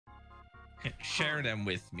Share them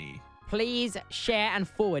with me. Please share and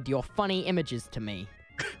forward your funny images to me.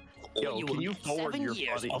 Yo, can you forward 7 your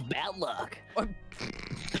years funny... of bad luck.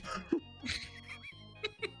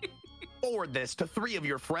 Forward this to 3 of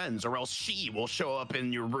your friends, or else she will show up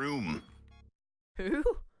in your room. Who?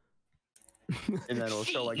 And then it'll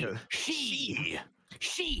show like a... She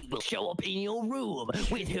will show up in your room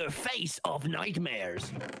with her face of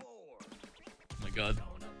nightmares. Oh my god.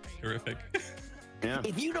 Horrific. Yeah.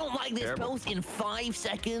 If you don't like this Terrible. post in 5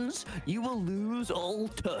 seconds, you will lose all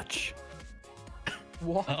touch.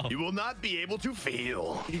 What? Oh. You will not be able to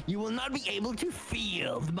feel. You will not be able to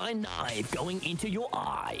feel my knife going into your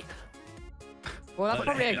eye. Well, that's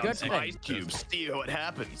probably a good Ice thing. cubes. See what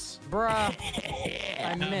happens. Bruh. I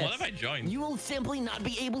What have missed. I joined? You will simply not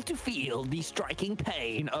be able to feel the striking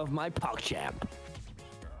pain of my PogChamp.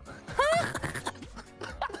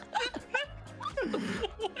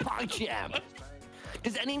 PogChamp.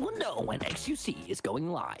 Does anyone know when XUC is going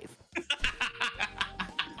live?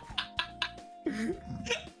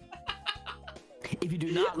 If you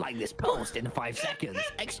do not like this post in 5 seconds,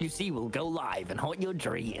 XUC will go live and haunt your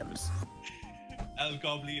dreams. El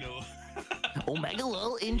Goblino. Omega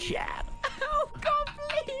Lul in chat. Oh,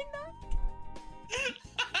 Goblin!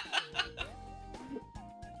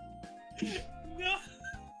 No.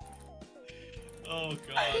 Oh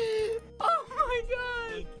god. Oh my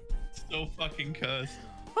god! So fucking cursed.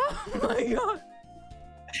 Oh my god!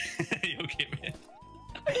 You okay, man?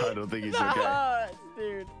 I don't think he's That okay. hurts,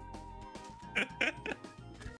 dude.